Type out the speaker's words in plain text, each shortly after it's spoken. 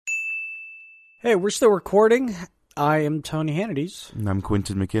Hey, we're still recording. I am Tony Hannity's. And I'm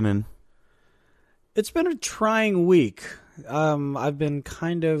Quentin McKinnon. It's been a trying week. I've been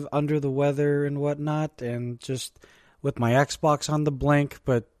kind of under the weather and whatnot, and just with my Xbox on the blink,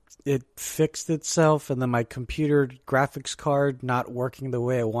 but it fixed itself, and then my computer graphics card not working the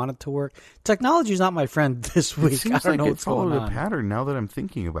way I want it to work. Technology's not my friend this week. It seems I don't like know it what's going followed a on. pattern. Now that I'm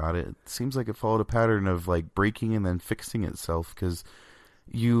thinking about it, it seems like it followed a pattern of like breaking and then fixing itself, because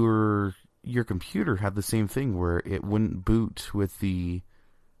your computer had the same thing where it wouldn't boot with the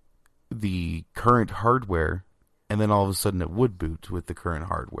current hardware, and then all of a sudden it would boot with the current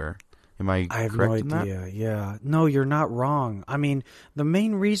hardware. Am I have correct no in idea. that? Yeah. No, you're not wrong. I mean, the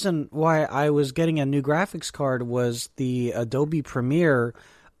main reason why I was getting a new graphics card was the Adobe Premiere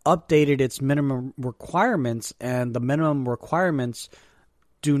updated its minimum requirements, and the minimum requirements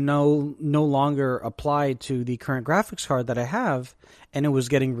do no longer apply to the current graphics card that I have, and it was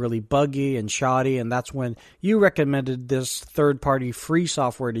getting really buggy and shoddy, and that's when you recommended this third-party free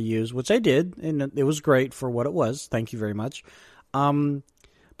software to use, which I did, and it was great for what it was. Thank you very much.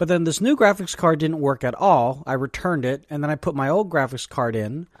 But then this new graphics card didn't work at all. I returned it, and then I put my old graphics card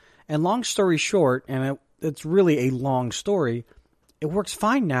in, and long story short, and it's really a long story, it works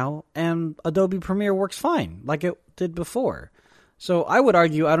fine now, and Adobe Premiere works fine, like it did before. So I would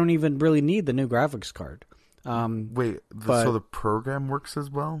argue I don't even really need the new graphics card. So the program works as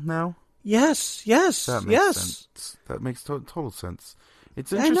well now? Yes, That makes yes. sense. That makes total sense.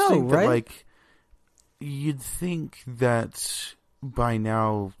 It's I interesting know, right? that, like, you'd think that by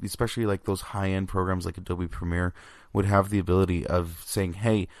now, especially like those high-end programs like Adobe Premiere, would have the ability of saying,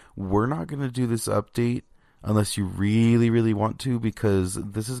 hey, we're not going to do this update unless you really, really want to, because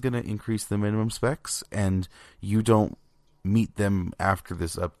this is going to increase the minimum specs, and you don't meet them after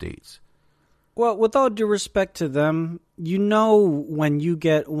this update. Well, with all due respect to them, you know when you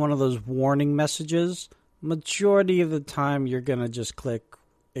get one of those warning messages, majority of the time you're going to just click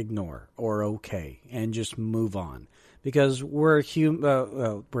ignore or okay and just move on. Because we're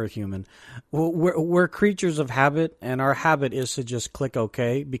human. We're creatures of habit, and our habit is to just click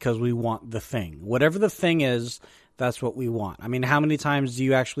OK because we want the thing. Whatever the thing is, that's what we want. I mean, how many times do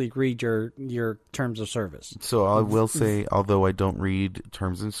you actually read your terms of service? So I will say, although I don't read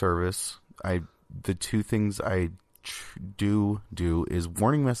terms of service, the two things I do is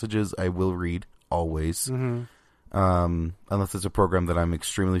warning messages. I will read always, unless it's a program that I'm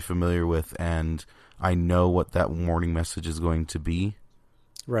extremely familiar with and I know what that warning message is going to be.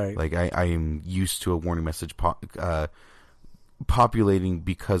 Right. Like I am used to a warning message populating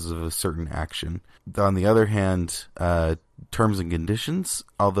because of a certain action. On the other hand, terms and conditions,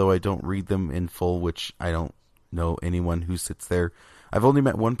 although I don't read them in full, which I don't know anyone who sits there. I've only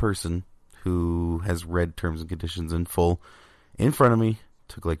met one person who has read terms and conditions in full in front of me.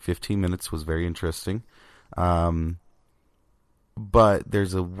 Took like 15 minutes, was very interesting. But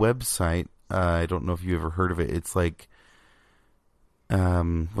there's a website, I don't know if you ever heard of it. It's like,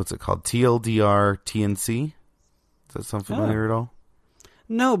 what's it called? TLDR TNC? Does that sound familiar at all?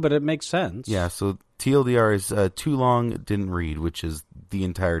 No, but it makes sense. Yeah, so TLDR is too long, didn't read, which is the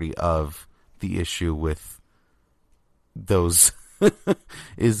entirety of the issue with those.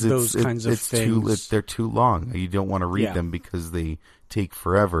 Those kinds of things. They're too long. You don't want to read them because they take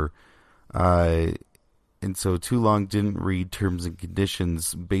forever. And so too long, didn't read terms and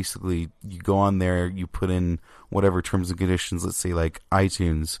conditions. Basically, you go on there, you put in whatever terms and conditions, let's say like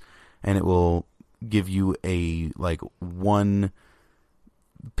iTunes, and it will give you a like one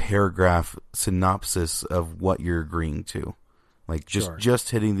paragraph synopsis of what you're agreeing to. Like just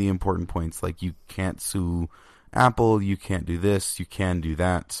hitting the important points, like you can't sue Apple, you can't do this, you can do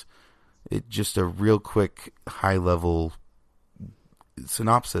that. It just a real quick high level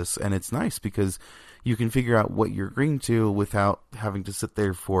synopsis, and it's nice because you can figure out what you're agreeing to without having to sit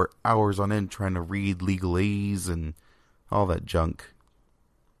there for hours on end trying to read legalese and all that junk.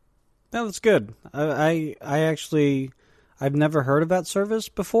 No, that's good. I actually, I've never heard of that service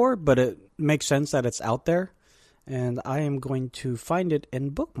before, but it makes sense that it's out there, and I am going to find it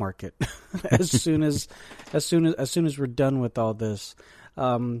and bookmark it as soon as we're done with all this.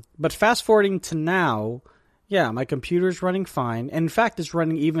 But fast forwarding to now, yeah, my computer's running fine. In fact, it's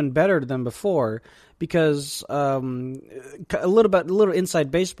running even better than before because a little inside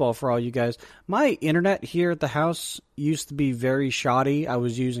baseball for all you guys. My internet here at the house used to be very shoddy. I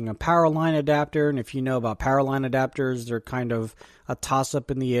was using a power line adapter, and if you know about power line adapters, they're kind of a toss up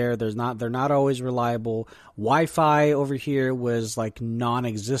in the air. They're not always reliable. Wi-Fi over here was like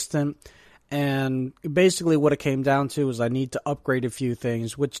non-existent. And basically what it came down to is I need to upgrade a few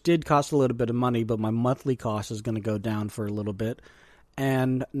things, which did cost a little bit of money, but my monthly cost is going to go down for a little bit.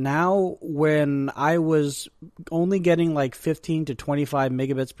 And now when I was only getting like 15 to 25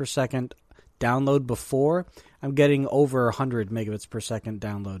 megabits per second download before, I'm getting over 100 megabits per second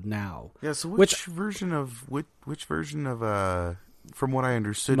download now. Yeah, so which version of from what I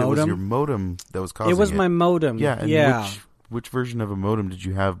understood, modem? It was your modem that was causing it. It was my modem. Yeah, and which version of a modem did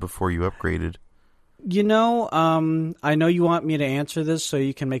you have before you upgraded? You know, I know you want me to answer this so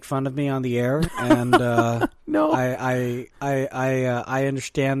you can make fun of me on the air, and no, I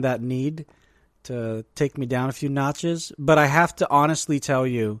understand that need to take me down a few notches, but I have to honestly tell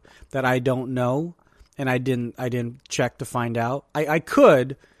you that I don't know, and I didn't check to find out. I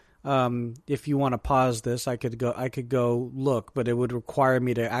could, if you want to pause this, I could go look, but it would require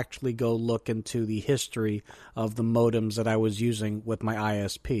me to actually go look into the history of the modems that I was using with my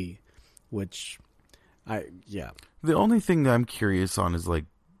ISP, which. The only thing that I'm curious on is, like,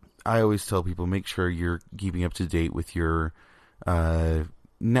 I always tell people, make sure you're keeping up to date with your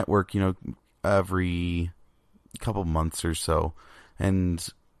network, every couple months or so. And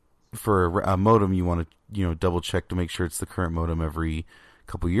for a modem, you want to, double check to make sure it's the current modem every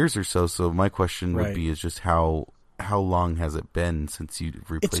couple years or so. So my question would be is just how long has it been since you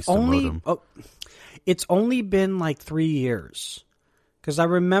replaced the modem? It's only been like 3 years. Because I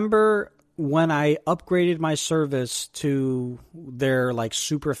remember when I upgraded my service to their like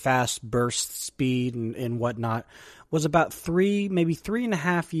super fast burst speed and whatnot, was about maybe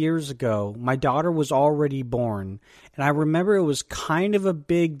 3.5 years ago. My daughter was already born, and I remember it was kind of a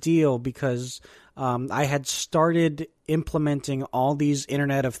big deal because I had started implementing all these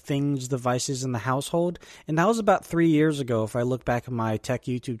Internet of Things devices in the household, and that was about 3 years ago if I look back at my tech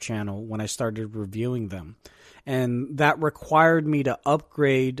YouTube channel when I started reviewing them. And that required me to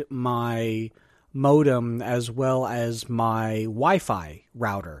upgrade my modem as well as my Wi-Fi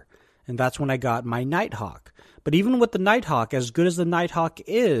router. And that's when I got my Nighthawk. But even with the Nighthawk, as good as the Nighthawk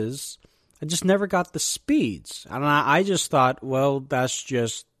is, I just never got the speeds. And I just thought, well, that's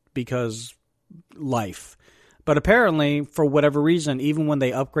just because life. But apparently, for whatever reason, even when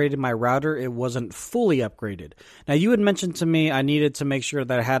they upgraded my router, it wasn't fully upgraded. Now, you had mentioned to me I needed to make sure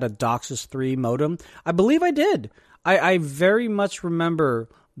that I had a DOCSIS 3 modem. I believe I did. I very much remember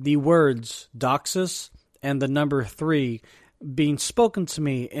the words DOCSIS and the number 3 being spoken to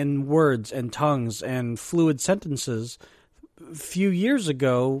me in words and tongues and fluid sentences a few years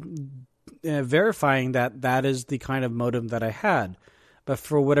ago, verifying that that is the kind of modem that I had. But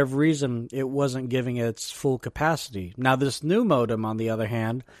for whatever reason, it wasn't giving its full capacity. Now, this new modem, on the other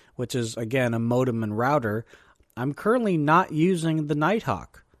hand, which is, again, a modem and router, I'm currently not using the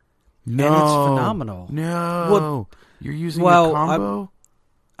Nighthawk. No. And it's phenomenal. No. You're using the combo?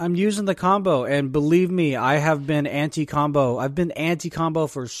 I'm using the combo, and believe me, I have been anti-combo. I've been anti-combo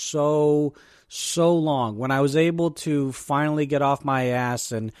for so long. When I was able to finally get off my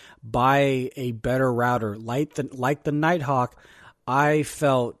ass and buy a better router, like the Nighthawk, I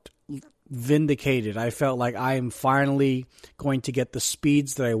felt vindicated. I felt like I am finally going to get the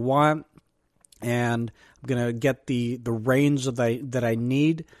speeds that I want, and I'm going to get the range that I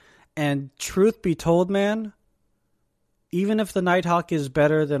need. And truth be told, man, even if the Nighthawk is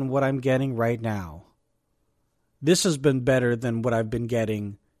better than what I'm getting right now, this has been better than what I've been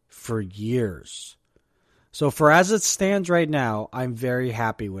getting for years. So for as it stands right now, I'm very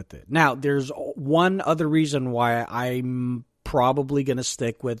happy with it. Now, there's one other reason why I'm probably going to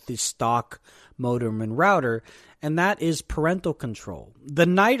stick with the stock modem and router, and that is parental control. The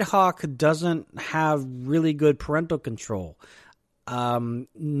Nighthawk doesn't have really good parental control.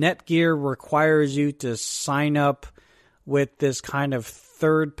 Netgear requires you to sign up with this kind of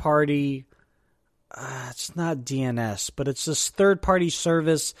third-party, it's not DNS, but it's this third-party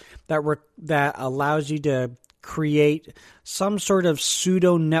service that allows you to create some sort of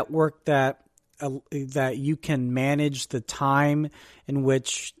pseudo-network that you can manage the time in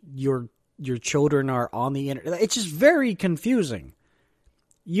which your children are on the internet. It's just very confusing.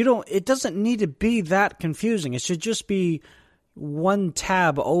 It doesn't need to be that confusing. It should just be one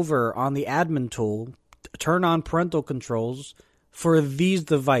tab over on the admin tool, turn on parental controls for these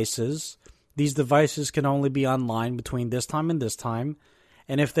devices. These devices can only be online between this time and this time.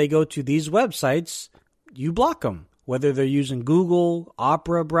 And if they go to these websites, you block them, whether they're using Google,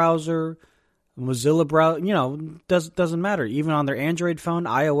 Opera browser, Mozilla browser, doesn't matter. Even on their Android phone,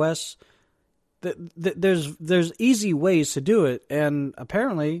 iOS, there's easy ways to do it, and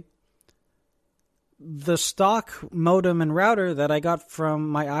apparently, the stock modem and router that I got from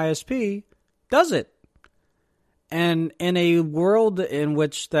my ISP does it. And in a world in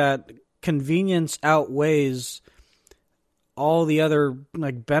which that convenience outweighs all the other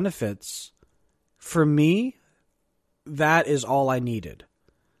benefits, for me, that is all I needed.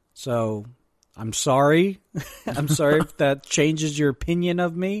 So I'm sorry. I'm sorry if that changes your opinion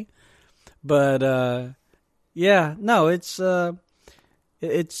of me. But yeah, no, it's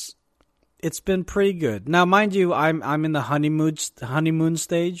been pretty good. Now, mind you, I'm in the honeymoon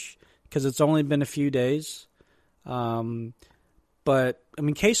stage because it's only been a few days. But I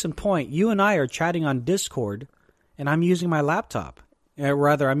mean, case in point, you and I are chatting on Discord, and I'm using my laptop.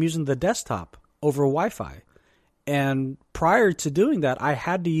 Rather, I'm using the desktop over Wi-Fi. And prior to doing that, I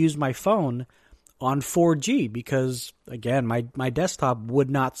had to use my phone on 4G because, again, my desktop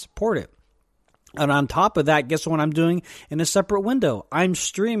would not support it. And on top of that, guess what I'm doing in a separate window? I'm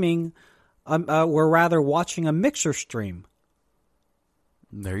streaming, or rather watching a Mixer stream.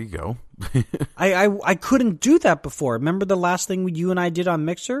 There you go. I couldn't do that before. Remember the last thing you and I did on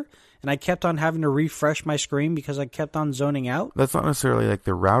Mixer? And I kept on having to refresh my screen because I kept on zoning out? That's not necessarily like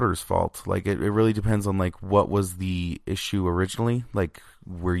the router's fault. Like it really depends on like what was the issue originally. Like,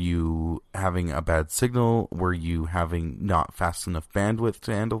 were you having a bad signal? Were you having not fast enough bandwidth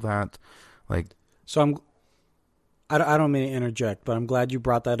to handle that? Like, so I don't mean to interject, but I'm glad you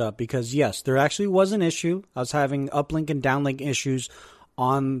brought that up because yes, there actually was an issue. I was having uplink and downlink issues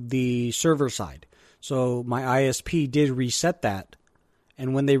on the server side. So my ISP did reset that.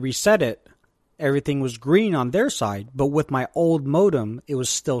 And when they reset it, everything was green on their side. But with my old modem, it was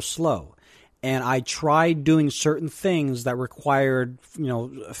still slow. And I tried doing certain things that required,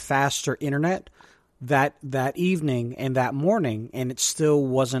 faster internet that evening and that morning, and it still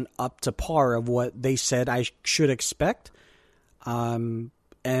wasn't up to par of what they said I should expect. And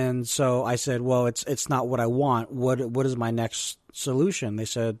so I said, well, it's not what I want. What is my next solution? They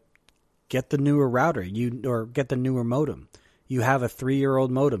said, get the newer router, or get the newer modem. You have a 3-year-old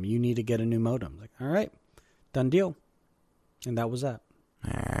modem. You need to get a new modem. Like, all right, done deal. And that was that.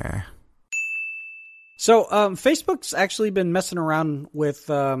 So Facebook's actually been messing around with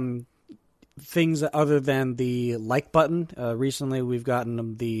things other than the like button. Recently, we've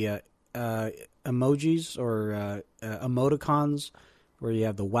gotten the emojis or emoticons, where you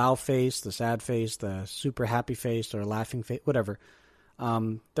have the wow face, the sad face, the super happy face, or laughing face, whatever.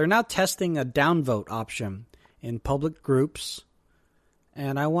 They're now testing a downvote option in public groups,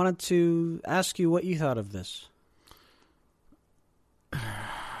 and I wanted to ask you what you thought of this.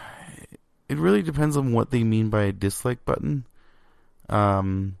 It really depends on what they mean by a dislike button.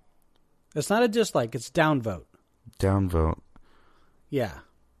 It's not a dislike, it's downvote. Downvote. Yeah.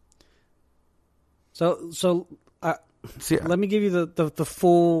 So let me give you the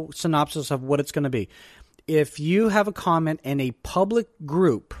full synopsis of what it's going to be. If you have a comment in a public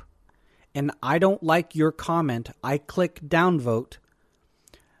group and I don't like your comment, I click downvote.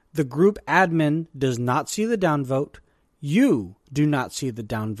 The group admin does not see the downvote. You do not see the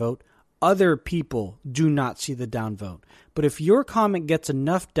downvote. Other people do not see the downvote. But if your comment gets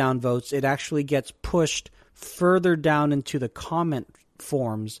enough downvotes, it actually gets pushed further down into the comment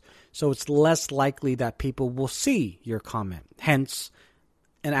forms, so it's less likely that people will see your comment. Hence,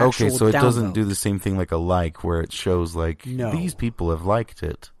 an actual Okay, so it doesn't downvote. do the same thing like a like, where it shows like, No. These people have liked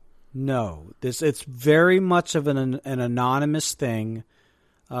it. No, it's very much of an anonymous thing,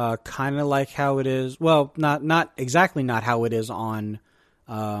 kind of like how it is. Well, not exactly not how it is on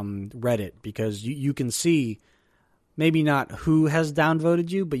Reddit, because you can see maybe not who has downvoted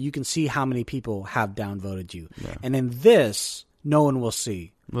you, but you can see how many people have downvoted you. Yeah. And in this, no one will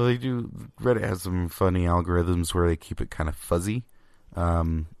see. Well, they do. Reddit has some funny algorithms where they keep it kind of fuzzy,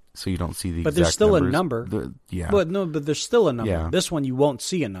 so you don't see the. But there's still numbers. a number. Yeah. But there's still a number. Yeah. This one you won't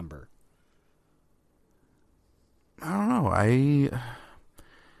see a number. I don't know.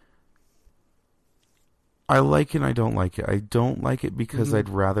 I like it and I don't like it. I don't like it because I'd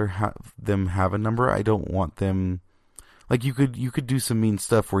rather have them have a number. I don't want them. Like, you could do some mean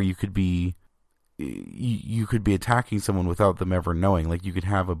stuff where you could be attacking someone without them ever knowing. Like, you could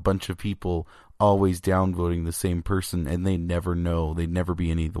have a bunch of people always downvoting the same person and they never know. They'd never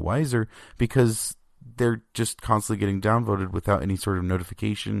be any the wiser because they're just constantly getting downvoted without any sort of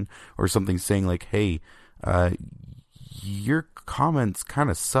notification or something saying like, hey, your comments kind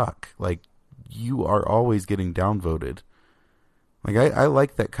of suck. Like, you are always getting downvoted. Like, I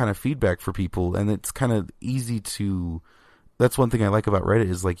like that kind of feedback for people, and it's kind of easy to. That's one thing I like about Reddit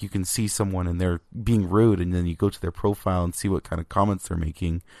is, like, you can see someone and they're being rude, and then you go to their profile and see what kind of comments they're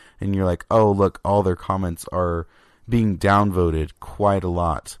making, and you're like, oh, look, all their comments are being downvoted quite a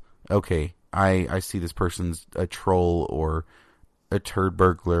lot. Okay, I see this person's a troll or a turd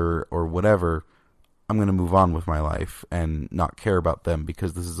burglar or whatever. I'm going to move on with my life and not care about them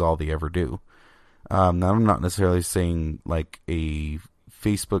because this is all they ever do. Now, I'm not necessarily saying, like, a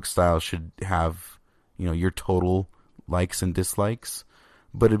Facebook style should have, your total likes and dislikes,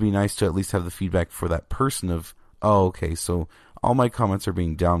 but it'd be nice to at least have the feedback for that person of, oh, okay, so all my comments are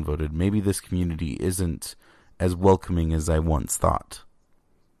being downvoted. Maybe this community isn't as welcoming as I once thought.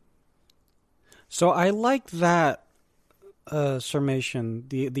 So I like that summation,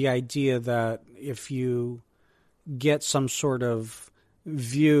 the idea that if you get some sort of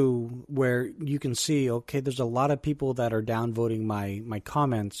view where you can see, okay, there's a lot of people that are downvoting my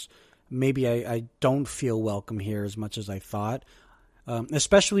comments. Maybe I don't feel welcome here as much as I thought,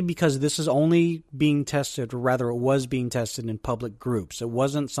 especially because this is only being tested, or rather it was being tested in public groups. It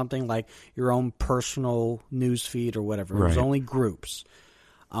wasn't something like your own personal news feed or whatever. It was only groups.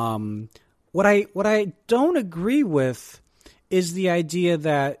 What I don't agree with is the idea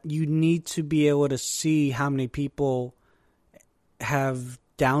that you need to be able to see how many people have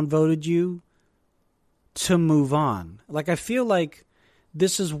downvoted you to move on. Like, I feel like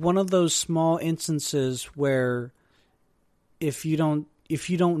this is one of those small instances where if you don't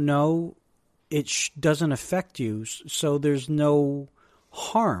know, it doesn't affect you, so there's no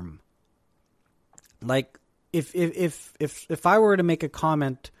harm. Like, if I were to make a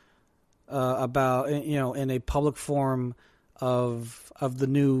comment about, in a public forum of the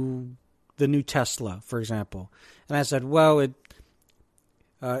new Tesla, for example, and I said, well,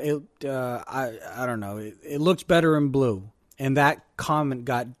 I don't know, it looks better in blue, and that comment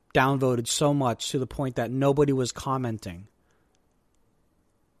got downvoted so much to the point that nobody was commenting.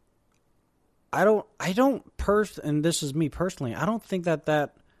 And this is me personally, I don't think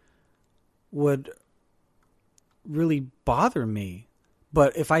that would really bother me.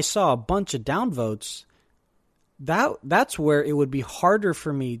 But if I saw a bunch of downvotes, that's where it would be harder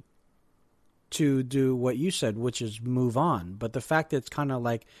for me to do what you said, which is move on. But the fact that it's kind of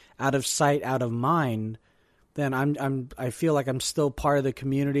like out of sight, out of mind, then I feel like I'm still part of the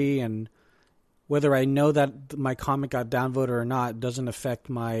community, and whether I know that my comment got downvoted or not doesn't affect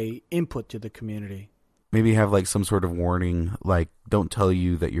my input to the community. Maybe have like some sort of warning, like don't tell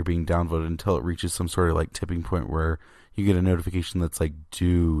you that you're being downvoted until it reaches some sort of like tipping point where you get a notification that's like,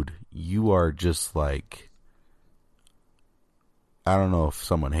 dude, you are just like, I don't know if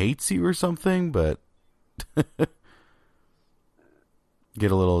someone hates you or something, but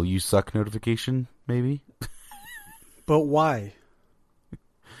get a little you suck notification, maybe. But why?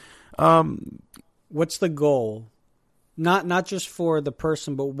 What's the goal? Not just for the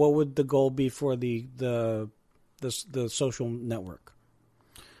person, but what would the goal be for the social network?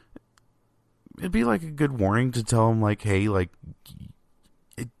 It'd be like a good warning to tell them, like, hey, like,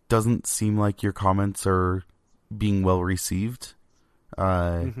 it doesn't seem like your comments are being well received.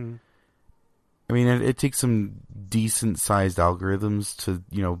 I mean, it takes some decent sized algorithms to,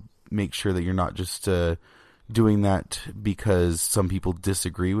 make sure that you're not just doing that because some people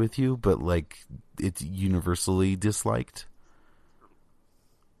disagree with you, but like it's universally disliked.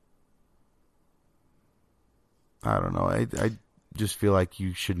 I don't know. I just feel like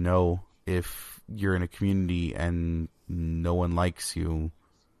you should know if you're in a community and no one likes you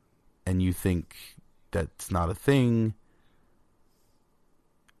and you think that's not a thing.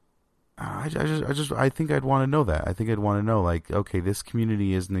 I think I'd want to know that. I think I'd want to know, like, okay, this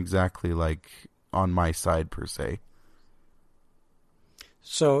community isn't exactly like on my side per se.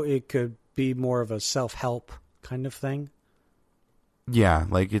 So it could be more of a self-help kind of thing. Yeah,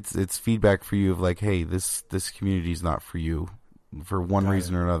 like it's feedback for you of like, hey, this community is not for you for one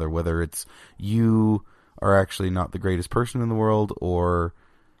reason or another. Whether it's you are actually not the greatest person in the world or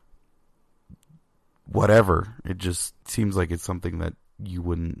whatever, it just seems like it's something that you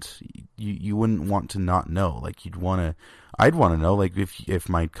wouldn't want to not know. Like I'd want to know, like if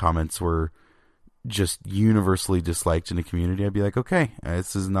my comments were just universally disliked in a community, I'd be like, okay,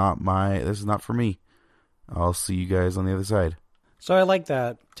 this is not for me. I'll see you guys on the other side. So I like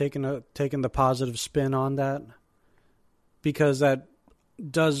that, taking the positive spin on that, because that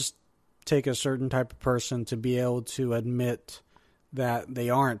does take a certain type of person to be able to admit that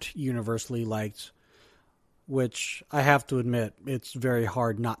they aren't universally liked, which I have to admit, it's very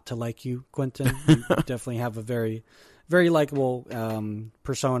hard not to like you, Quentin. You definitely have a very, very likable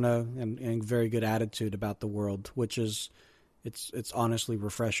persona and very good attitude about the world, which is, it's honestly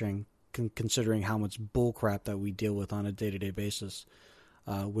refreshing considering how much bullcrap that we deal with on a day-to-day basis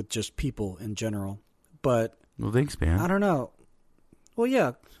with just people in general. But well, thanks, man. I don't know. Well,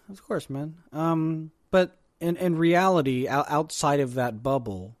 yeah, of course, man. But in reality, outside of that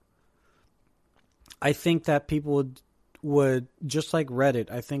bubble, I think that people would just like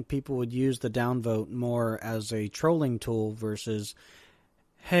Reddit, I think people would use the downvote more as a trolling tool versus,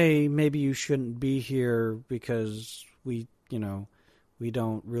 hey, maybe you shouldn't be here because we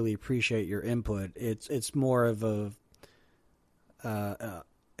don't really appreciate your input. It's more of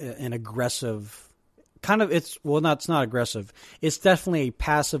an aggressive kind of, it's not aggressive. It's definitely a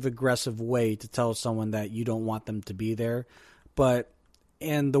passive aggressive way to tell someone that you don't want them to be there. But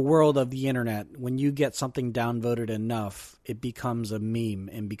in the world of the internet, when you get something downvoted enough, it becomes a meme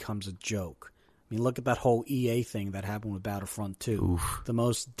and becomes a joke. I mean, look at that whole EA thing that happened with Battlefront 2. Oof. The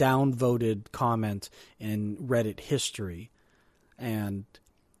most downvoted comment in Reddit history. And,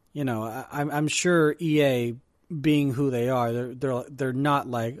 you know, I'm sure EA, being who they are, they're not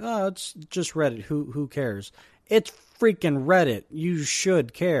like, oh, it's just Reddit. Who cares? It's freaking Reddit. You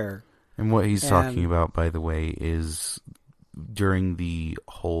should care. And what he's talking about, by the way, is during the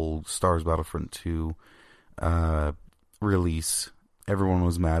whole Star Wars Battlefront 2 release, everyone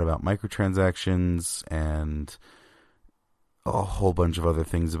was mad about microtransactions and a whole bunch of other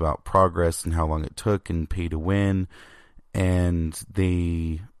things about progress and how long it took and pay to win. And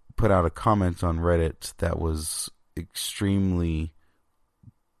they put out a comment on Reddit that was extremely,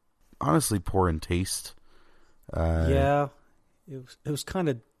 honestly, poor in taste. Yeah, it was kind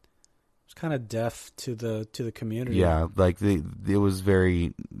of deaf to the community. Yeah, like they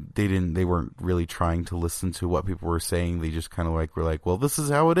weren't really trying to listen to what people were saying. They just kind of were like, well, this is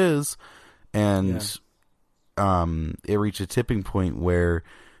how it is, and it reached a tipping point where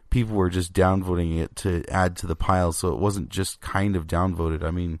people were just downvoting it to add to the pile. So it wasn't just kind of downvoted. I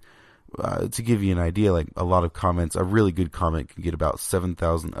mean, to give you an idea, like a lot of comments, a really good comment can get about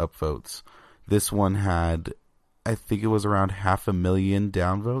 7,000 upvotes. This one had, I think it was around 500,000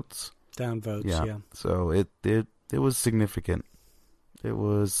 downvotes. Downvotes, yeah. So it was significant. It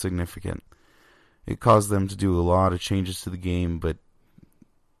was significant. It caused them to do a lot of changes to the game, but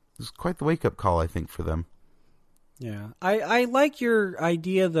it was quite the wake-up call, I think, for them. Yeah. I like your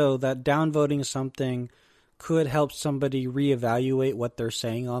idea, though, that downvoting something could help somebody reevaluate what they're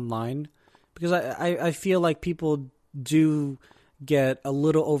saying online. Because I feel like people do get a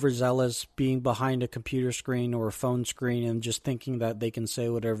little overzealous being behind a computer screen or a phone screen and just thinking that they can say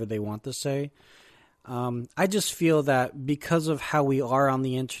whatever they want to say. I just feel that because of how we are on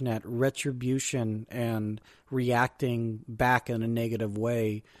the internet, retribution and reacting back in a negative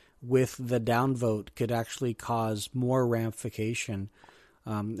way with the downvote could actually cause more ramification,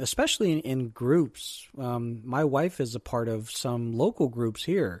 especially in groups. My wife is a part of some local groups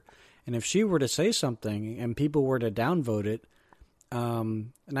here, and if she were to say something and people were to downvote it,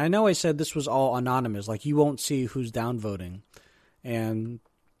 and I know I said this was all anonymous, like you won't see who's downvoting,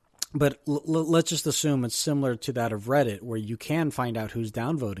 but let's just assume it's similar to that of Reddit, where you can find out who's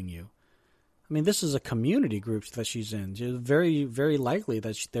downvoting you. I mean, this is a community group that she's in. It's very, very likely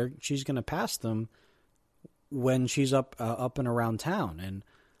that she's going to pass them when she's up and around town. And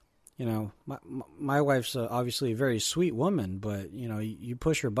you know, my wife's obviously a very sweet woman, but you know, you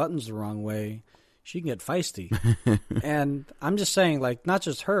push her buttons the wrong way, she can get feisty. And I'm just saying, like, not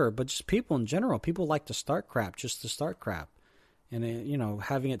just her, but just people in general. People like to start crap just to start crap, and you know,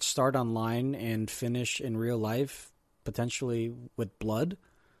 having it start online and finish in real life, potentially with blood.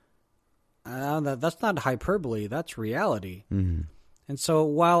 That's not hyperbole. That's reality. Mm-hmm. And so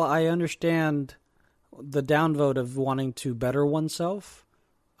while I understand the downvote of wanting to better oneself,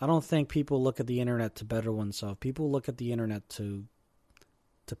 I don't think people look at the internet to better oneself. People look at the internet to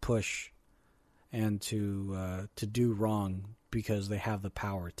push and to do wrong because they have the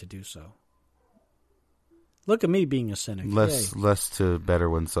power to do so. Look at me being a cynic. Less to better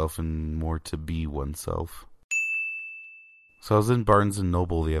oneself and more to be oneself. So I was in Barnes &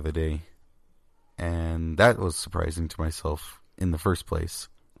 Noble the other day, and that was surprising to myself in the first place.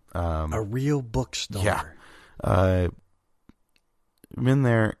 A real bookstore. Yeah. I'm in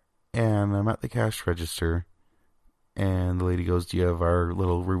there, and I'm at the cash register, and the lady goes, "Do you have our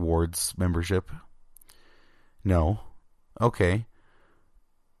little rewards membership?" No. Okay.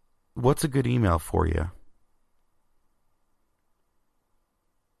 What's a good email for you?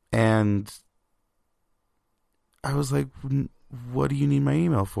 And I was like, what do you need my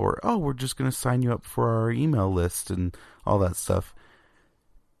email for? Oh, we're just going to sign you up for our email list and all that stuff.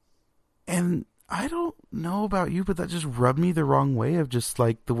 And I don't know about you, but that just rubbed me the wrong way of just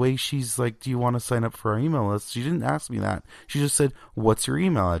like the way she's like, do you want to sign up for our email list? She didn't ask me that. She just said, what's your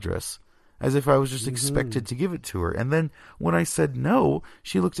email address? As if I was just expected to give it to her. And then when I said no,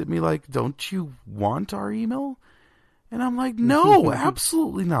 she looked at me like, don't you want our email? And I'm like, no,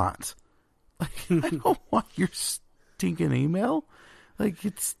 absolutely not. Like, I don't want your stinking email. Like,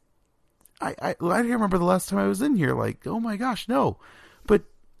 it's, I remember the last time I was in here, like, oh my gosh, no. But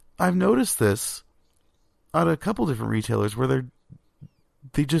I've noticed this at a couple different retailers where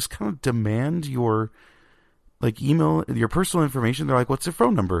they just kind of demand your, like, email, your personal information. They're like, what's your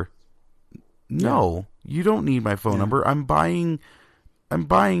phone number? No. You don't need my phone number. I'm buying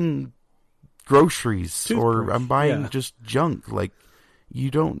groceries or I'm buying just junk. Like,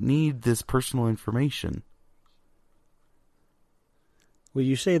 you don't need this personal information. Well,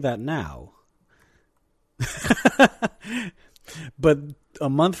 you say that now. But a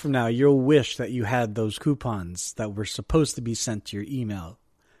month from now, you'll wish that you had those coupons that were supposed to be sent to your email.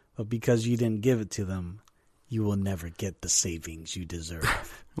 But because you didn't give it to them, you will never get the savings you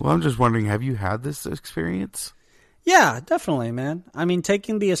deserve. Well, I'm just wondering, have you had this experience? Yeah, definitely, man. I mean,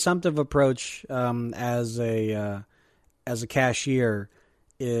 taking the assumptive approach as a cashier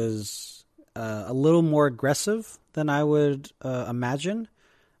is a little more aggressive than I would imagine,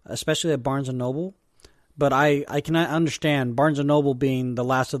 especially at Barnes & Noble. But I can understand Barnes & Noble being the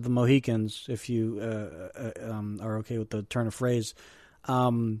last of the Mohicans, if you are okay with the turn of phrase,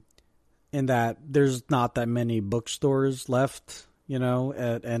 in that there's not that many bookstores left,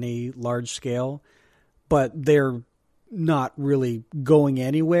 at any large scale. But they're not really going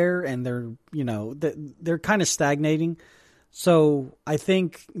anywhere, and they're kind of stagnating. So I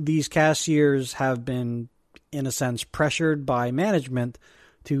think these cashiers have been, in a sense, pressured by management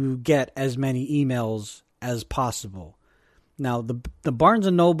to get as many emails as possible. Now, the Barnes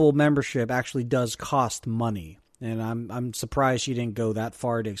 & Noble membership actually does cost money, and I'm surprised she didn't go that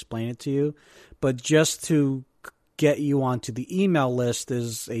far to explain it to you. But just to get you onto the email list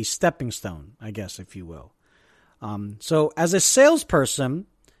is a stepping stone, I guess, if you will. So as a salesperson,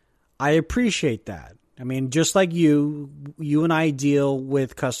 I appreciate that. I mean, just like you and I deal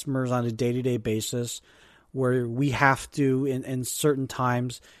with customers on a day-to-day basis where we have to, in certain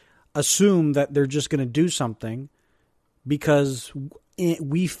times, assume that they're just going to do something because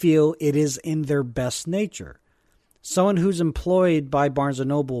we feel it is in their best nature. Someone who's employed by Barnes &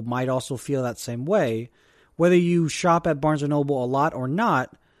 Noble might also feel that same way. Whether you shop at Barnes & Noble a lot or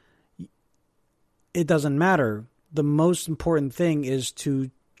not, it doesn't matter. The most important thing is to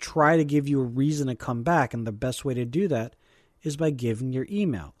try to give you a reason to come back, and the best way to do that is by giving your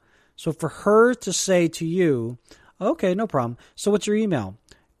email. So for her to say to you, okay, no problem. So what's your email?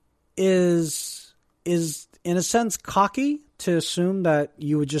 Is in a sense cocky to assume that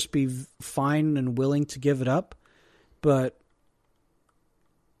you would just be fine and willing to give it up, but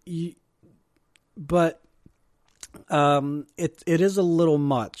it is a little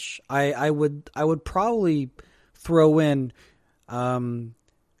much. I would probably throw in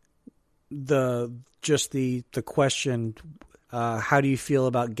the question, how do you feel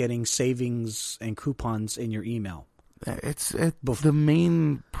about getting savings and coupons in your email? The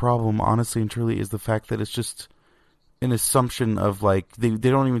main problem, honestly and truly, is the fact that it's just an assumption of, like, they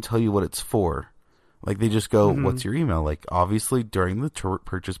don't even tell you what it's for. Like, they just go, what's your email? Like, obviously, during the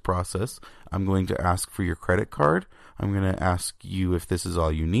purchase process, I'm going to ask for your credit card. I'm going to ask you if this is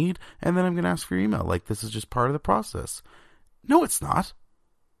all you need. And then I'm going to ask for your email. Like, this is just part of the process. No, it's not.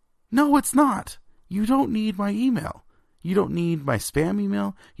 No, it's not. You don't need my email. You don't need my spam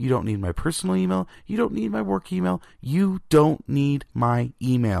email. You don't need my personal email. You don't need my work email. You don't need my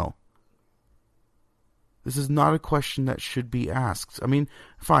email. This is not a question that should be asked. I mean,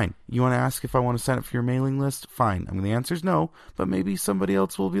 fine. You want to ask if I want to sign up for your mailing list? Fine. I mean, the answer is no, but maybe somebody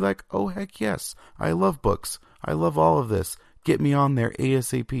else will be like, oh, heck yes. I love books. I love all of this. Get me on there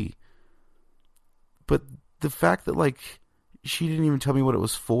ASAP. But the fact that, like, she didn't even tell me what it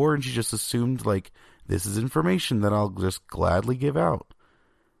was for, and she just assumed, like, this is information that I'll just gladly give out.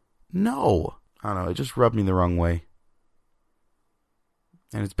 No. I don't know. It just rubbed me the wrong way.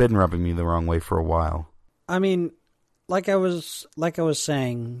 And it's been rubbing me the wrong way for a while. I mean, like I was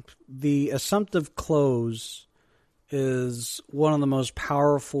saying, the assumptive close is one of the most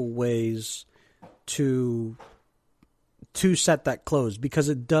powerful ways to set that close, because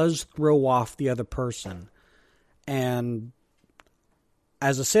it does throw off the other person. And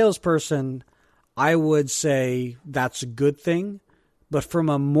as a salesperson, I would say that's a good thing, but from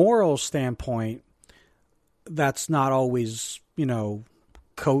a moral standpoint, that's not always,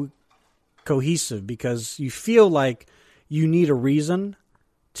 cohesive, because you feel like you need a reason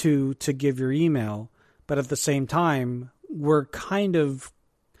to give your email, but at the same time, we've kind of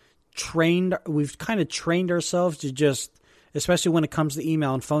trained ourselves to just, especially when it comes to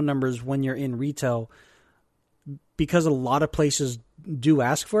email and phone numbers when you're in retail, because a lot of places do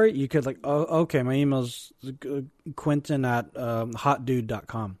ask for it. You could like, oh, okay, my email's Quentin at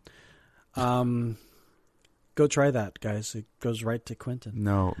hotdude.com. Go try that, guys. It goes right to Quentin.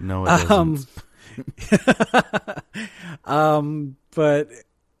 No, it doesn't. But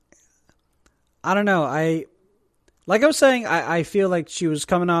I don't know. Like I was saying, I feel like she was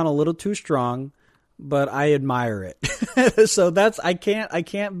coming on a little too strong, but I admire it. So I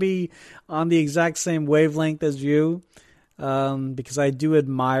can't be on the exact same wavelength as you, because I do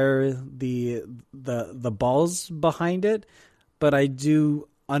admire the balls behind it, but I do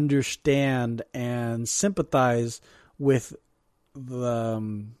understand and sympathize with the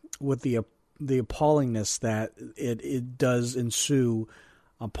appallingness that it does ensue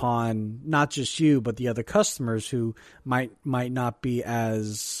upon not just you but the other customers who might not be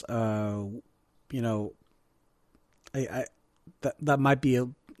as that might be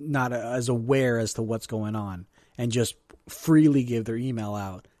not as aware as to what's going on and just freely give their email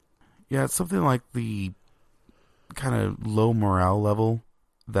out. Yeah, it's something like the kind of low morale level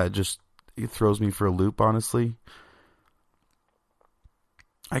that just it throws me for a loop, honestly.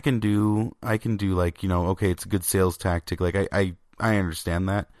 I can do like, okay, it's a good sales tactic. Like I understand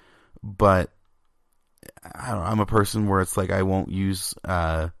that, but I'm a person where it's like I won't use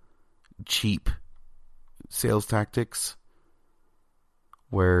cheap sales tactics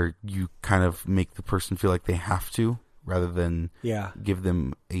where you kind of make the person feel like they have to rather than give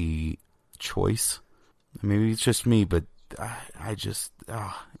them a choice. Maybe it's just me, but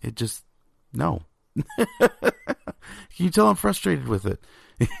no. Can you tell I'm frustrated with it?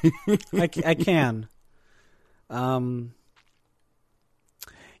 I can.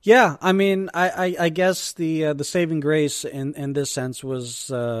 Yeah, I mean, I guess the saving grace in this sense was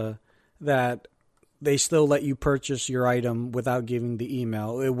that they still let you purchase your item without giving the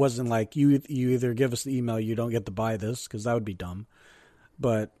email. It wasn't like you either give us the email, you don't get to buy this, because that would be dumb.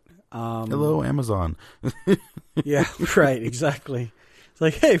 But hello, Amazon. Yeah, right, exactly. It's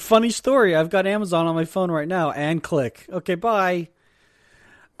like, hey, funny story. I've got Amazon on my phone right now, and click. Okay, bye.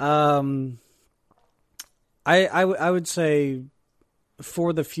 I would say,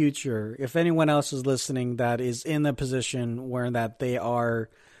 for the future, if anyone else is listening that is in a position where that they are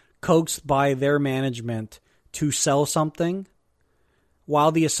coaxed by their management to sell something,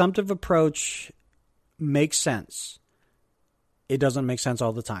 while the assumptive approach makes sense, it doesn't make sense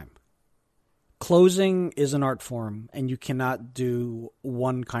all the time. Closing is an art form, and you cannot do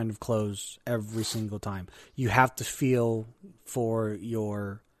one kind of close every single time. You have to feel for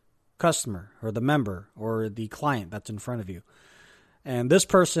your customer or the member or the client that's in front of you. And this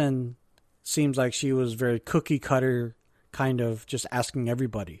person seems like she was very cookie cutter, kind of just asking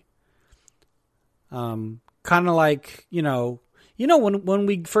everybody. Kind of like, when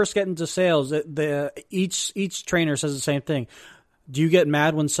we first get into sales, each trainer says the same thing. Do you get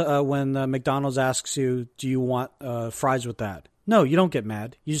mad when McDonald's asks you, do you want fries with that? No, you don't get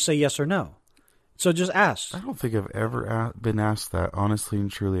mad. You just say yes or no. So just ask. I don't think I've ever been asked that, honestly and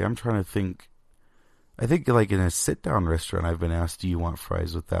truly. I'm trying to think. I think like in a sit-down restaurant, I've been asked, do you want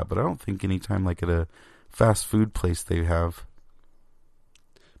fries with that? But I don't think anytime like at a fast food place they have.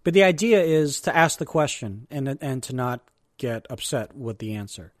 But the idea is to ask the question and to not get upset with the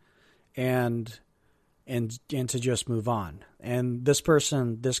answer, and to just move on. And this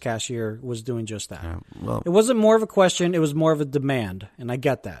cashier, was doing just that. Yeah, well, it wasn't more of a question; it was more of a demand, and I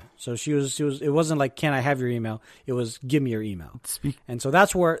get that. So she was. It wasn't like, "Can I have your email?" It was, "Give me your email." And so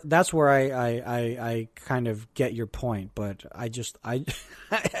that's where I kind of get your point. But I just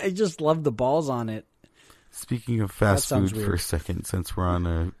love the balls on it. Speaking of fast food for a second, since we're on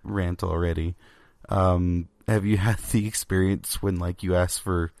a rant already, have you had the experience when like you ask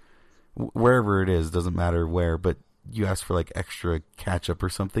for, wherever it is, doesn't matter where, but you ask for like extra ketchup or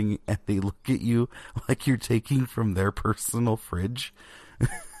something and they look at you like you're taking from their personal fridge?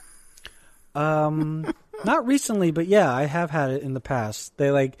 Not recently, but yeah, I have had it in the past.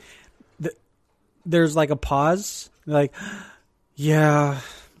 They like, there's like a pause. They're like, yeah,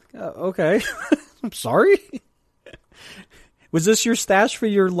 okay. I'm sorry. Was this your stash for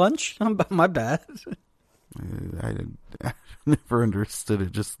your lunch? My bad. I never understood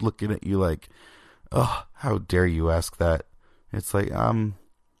it. Just looking at you like, oh, how dare you ask that? It's like, I'm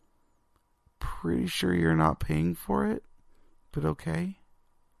pretty sure you're not paying for it, but okay.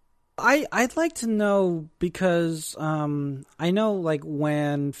 I'd like to know, because I know like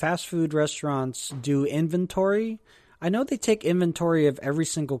when fast food restaurants do inventory, I know they take inventory of every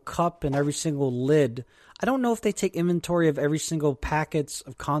single cup and every single lid. I don't know if they take inventory of every single packets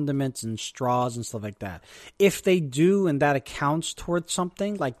of condiments and straws and stuff like that. If they do, and that accounts toward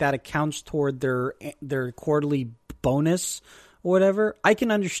something, like that accounts toward their quarterly bonus or whatever, I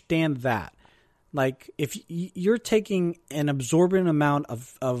can understand that. Like if you're taking an absorbent amount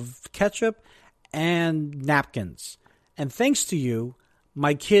of ketchup and napkins, and thanks to you,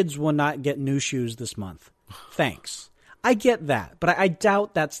 my kids will not get new shoes this month. Thanks. I get that, but I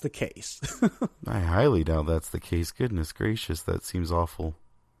doubt that's the case. I highly doubt that's the case. Goodness gracious, that seems awful.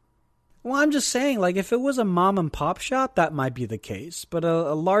 Well, I'm just saying, like, if it was a mom and pop shop, that might be the case. But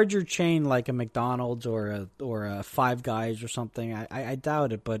a larger chain like a McDonald's or a Five Guys or something, I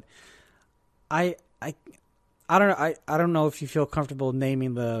doubt it. But I I don't know. I don't know if you feel comfortable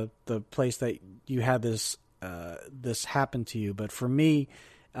naming the place that you had this this happen to you. But for me,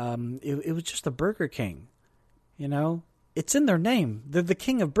 it was just a Burger King. You know, it's in their name. They're the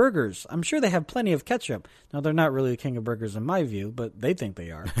king of burgers. I'm sure they have plenty of ketchup. Now, they're not really the king of burgers in my view, but they think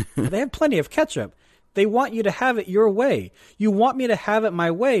they are. They have plenty of ketchup. They want you to have it your way. You want me to have it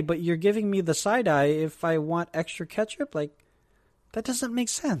my way, but you're giving me the side eye if I want extra ketchup? Like, that doesn't make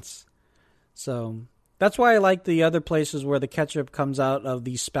sense. So that's why I like the other places where the ketchup comes out of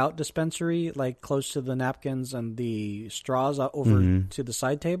the spout dispensary, like close to the napkins and the straws over to the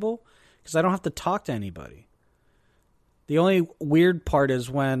side table, because I don't have to talk to anybody. The only weird part is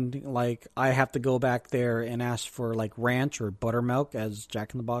when, like, I have to go back there and ask for, like, ranch or buttermilk, as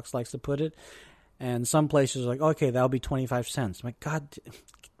Jack in the Box likes to put it. And some places are like, okay, that'll be 25 cents. I'm like, God,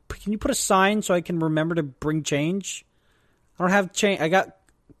 can you put a sign so I can remember to bring change? I don't have change. I got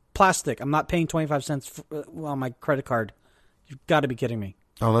plastic. I'm not paying 25 cents on my credit card. You've got to be kidding me.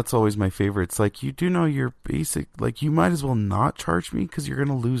 Oh, that's always my favorite. It's like, you do know your basic, like, you might as well not charge me because you're going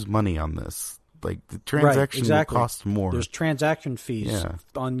to lose money on this. Like, the transaction will cost more. There's transaction fees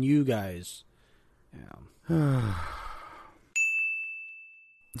on you guys. Yeah.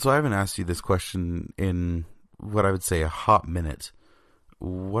 So I haven't asked you this question in what I would say a hot minute.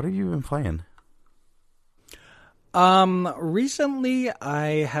 What have you been playing? Recently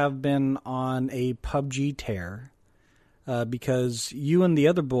I have been on a PUBG tear because you and the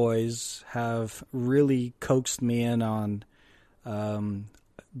other boys have really coaxed me in on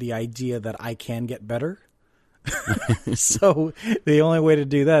the idea that I can get better. So the only way to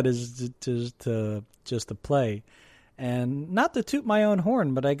do that is to just to play. And not to toot my own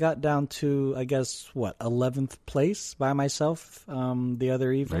horn, but I got down to, I guess, 11th place by myself the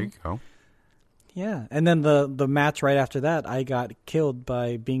other evening. There you go. Yeah, and then the match right after that, I got killed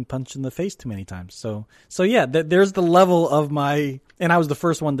by being punched in the face too many times. So yeah, there's the level of my, and I was the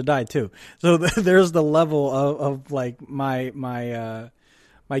first one to die too. So there's the level of like my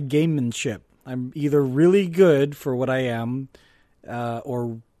gamemanship. I'm either really good for what I am,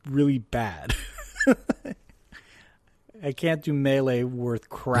 or really bad. I can't do melee worth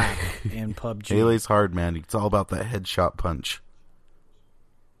crap in PUBG. Melee's hard, man. It's all about that headshot punch.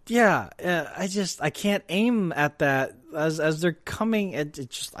 Yeah, I can't aim at that as they're coming.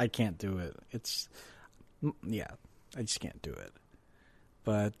 I can't do it. I just can't do it.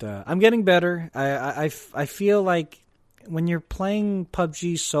 But I'm getting better. I feel like when you're playing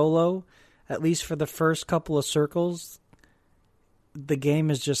PUBG solo, at least for the first couple of circles, the game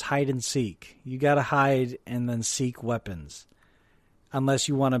is just hide and seek. You got to hide and then seek weapons. Unless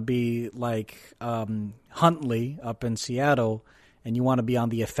you want to be like Huntley up in Seattle and you want to be on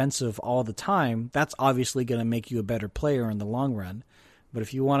the offensive all the time, that's obviously going to make you a better player in the long run. But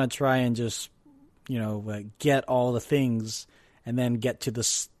if you want to try and just, get all the things and then get to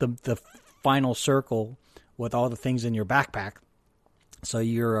the final circle with all the things in your backpack so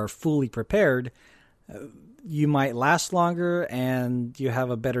you're fully prepared, you might last longer and you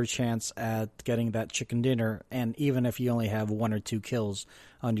have a better chance at getting that chicken dinner. And even if you only have 1 or 2 kills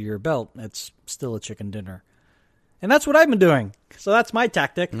under your belt, it's still a chicken dinner. And that's what I've been doing. So that's my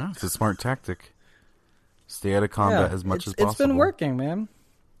tactic. No, it's a smart tactic. Stay out of combat as much as possible. It's been working, man.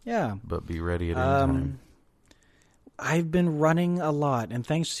 Yeah. But be ready at any time. I've been running a lot, and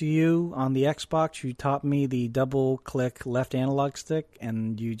thanks to you on the Xbox, you taught me the double-click left analog stick,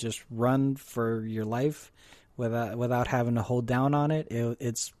 and you just run for your life without having to hold down on it.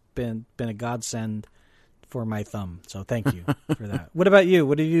 It's been a godsend for my thumb. So thank you for that. What about you?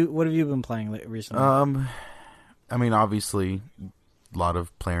 What have you been playing recently? I mean, obviously, a lot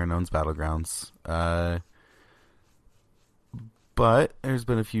of PlayerUnknown's Battlegrounds. But there's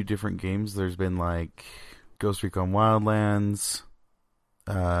been a few different games. There's been like Ghost Recon Wildlands,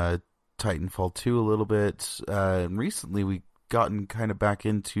 Titanfall 2 a little bit. And recently we gotten kind of back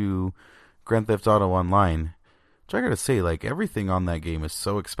into Grand Theft Auto Online. Which I gotta say, like, everything on that game is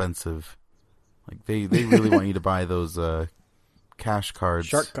so expensive. Like, they really want you to buy those cash cards.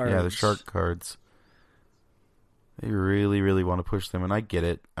 Shark cards. Yeah, the shark cards. They really, really want to push them, and I get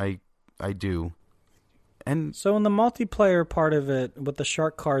it. I do. And so in the multiplayer part of it, with the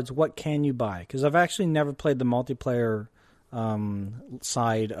shark cards, what can you buy? Because I've actually never played the multiplayer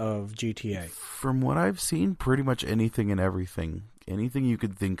side of GTA. From what I've seen, pretty much anything and everything. Anything you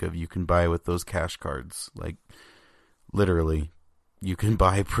could think of, you can buy with those cash cards. Like, literally, you can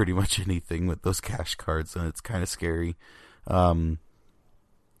buy pretty much anything with those cash cards, and it's kind of scary.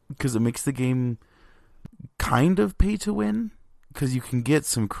 because it makes the game kind of pay to win. Because you can get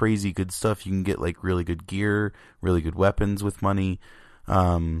some crazy good stuff. You can get like really good gear, really good weapons with money,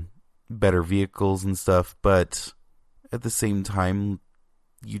 better vehicles and stuff. But at the same time,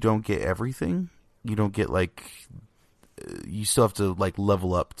 you don't get everything. You don't get like, you still have to like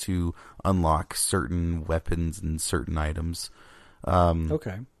level up to unlock certain weapons and certain items.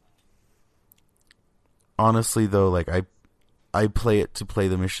 Okay. Honestly, though, like I play it to play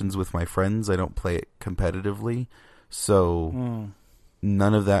the missions with my friends. I don't play it competitively, so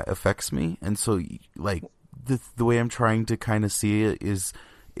none of that affects me. And so, like the way I'm trying to kind of see it is,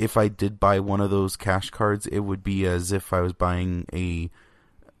 if I did buy one of those cash cards, it would be as if I was buying a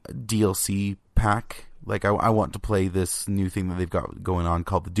DLC pack. Like I want to play this new thing that they've got going on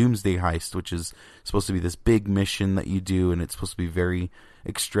called the Doomsday Heist, which is supposed to be this big mission that you do, and it's supposed to be very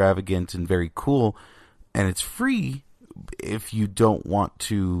extravagant and very cool. And it's free if you don't want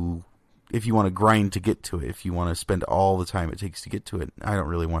to, if you want to grind to get to it, if you want to spend all the time it takes to get to it. I don't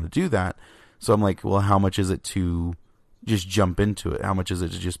really want to do that. So I'm like, well, how much is it to just jump into it? How much is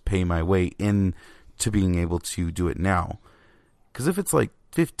it to just pay my way in to being able to do it now? Because if it's like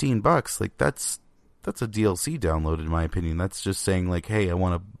 $15, like that's a DLC download, in my opinion. That's just saying like, hey, I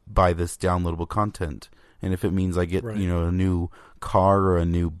want to buy this downloadable content. And if it means I get, a new car or a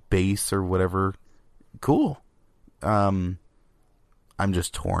new base or whatever, cool. I'm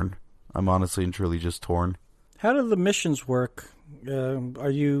just torn. I'm honestly and truly just torn. How do the missions work? Are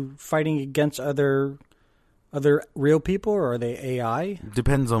you fighting against other real people, or are they AI?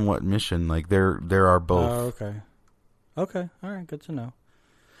 Depends on what mission. Like there are both. Okay. All right. Good to know.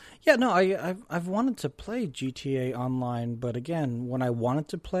 Yeah, no, I've wanted to play GTA Online, but again, when I wanted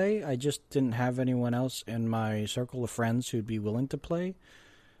to play, I just didn't have anyone else in my circle of friends who'd be willing to play.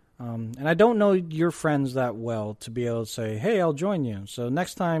 And I don't know your friends that well to be able to say, hey, I'll join you. So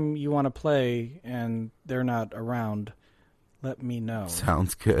next time you want to play and they're not around, let me know.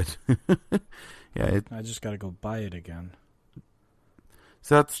 Sounds good. Yeah, I just got to go buy it again.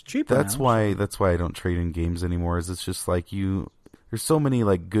 So it's cheaper that's now, why I don't trade in games anymore. Is it's just like there's so many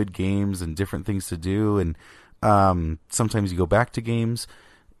like good games and different things to do, and sometimes you go back to games.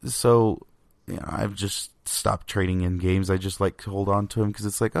 So I've just stopped trading in games. I just like to hold on to them because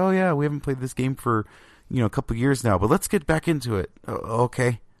it's like, oh yeah, we haven't played this game for a couple of years now, but let's get back into it.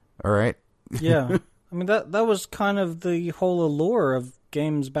 Okay, all right. Yeah, I mean that was kind of the whole allure of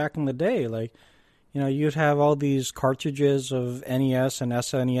games back in the day. Like, you'd have all these cartridges of NES and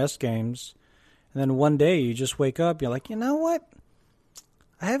SNES games, and then one day you just wake up, you're like, you know what?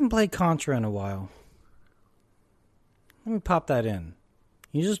 I haven't played Contra in a while. Let me pop that in.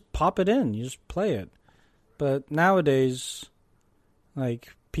 You just pop it in. You just play it. But nowadays,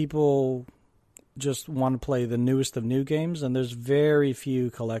 like, people just want to play the newest of new games, and there's very few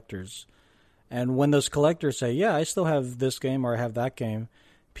collectors. And when those collectors say, yeah, I still have this game or I have that game,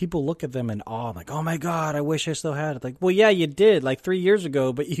 people look at them in awe. Like, oh my God, I wish I still had it. Like, well, yeah, you did, like 3 years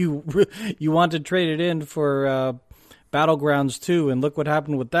ago, but you wanted to trade it in for Battlegrounds 2, and look what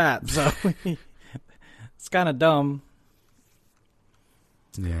happened with that. So it's kind of dumb.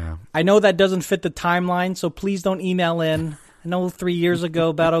 Yeah. I know that doesn't fit the timeline, so please don't email in. I know 3 years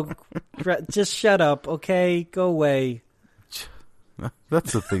ago, just shut up, okay? Go away.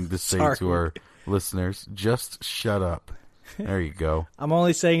 That's the thing to say to our listeners. Just shut up. There you go. I'm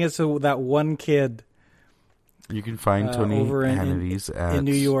only saying it to that one kid. You can find Tony over Hannity's in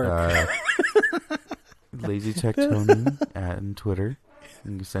New York. Lazy Tech Tony on Twitter.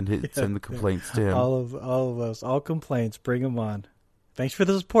 You can send the complaints to him. All of us, all complaints. Bring them on. Thanks for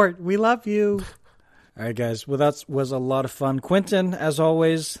the support. We love you. All right, guys. Well, that was a lot of fun. Quentin, as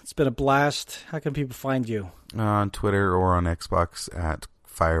always, it's been a blast. How can people find you? On Twitter or on Xbox at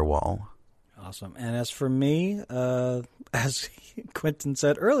Firewall. Awesome. And as for me, as Quentin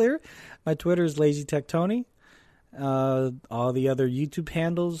said earlier, my Twitter is Lazy Tech Tony. All the other YouTube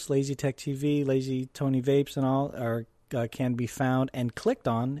handles, Lazy Tech TV, Lazy Tony Vapes, and all can be found and clicked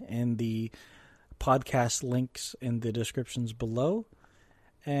on in the podcast links in the descriptions below.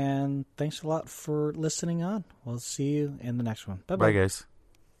 And thanks a lot for listening on. We'll see you in the next one. Bye-bye. Bye, guys.